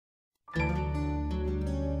I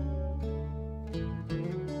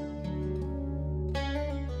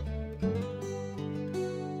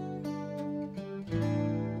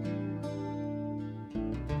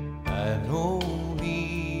know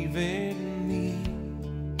leaving me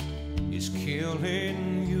is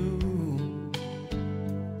killing you,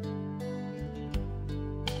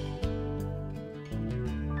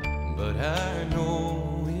 but I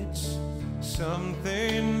know it's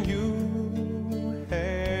something you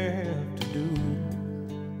have to do.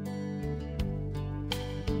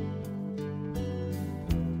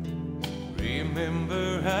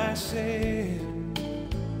 Remember I said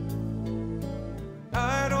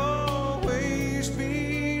I'd always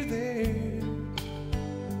be there.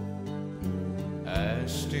 I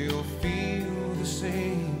still feel the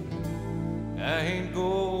same. I ain't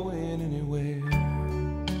going anywhere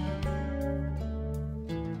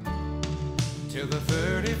till the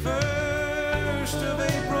 31st of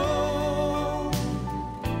April,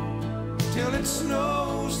 till it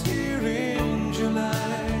snows here in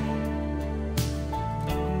July,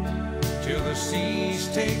 till the seas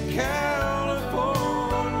take California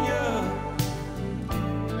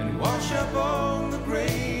and wash up on the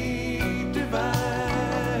Great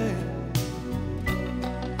Divide.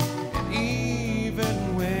 And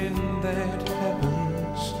even when that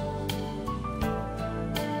happens,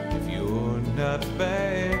 if you're not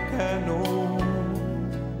back, I know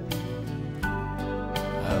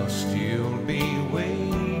I'll still be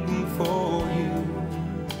waiting for you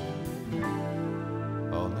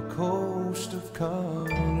on the coast of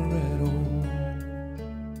Colorado.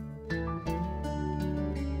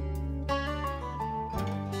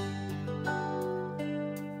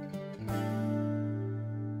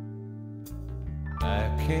 I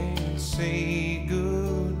can't say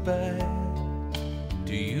goodbye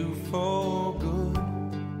to you for good,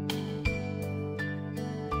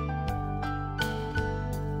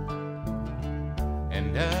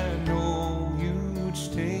 and I know you'd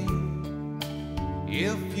stay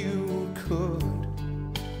if you could.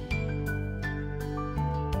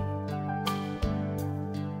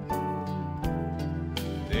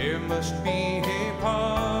 There must be a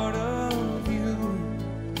part of you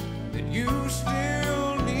that you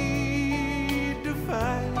still need to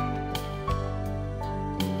find.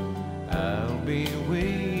 I'll be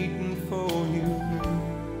waiting for you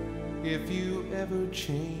if you ever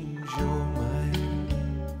change your mind.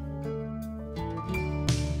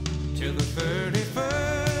 Till the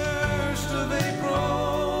 31st of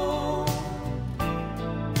April,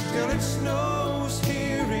 till it snows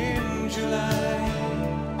here in July,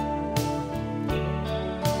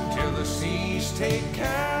 till the seas take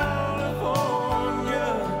California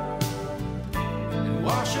and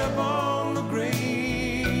wash up on the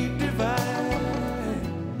Great Divide.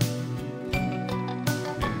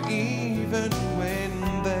 And even when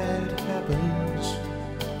that happens,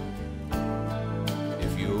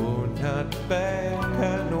 if you're not back,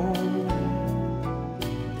 I know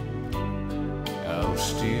I'll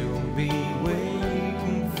still be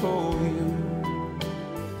waiting for you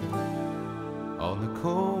on the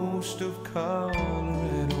coast of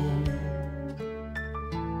Colorado.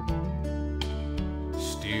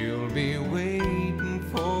 Still be waiting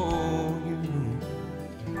for you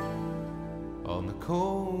on the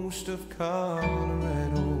coast of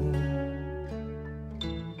Colorado.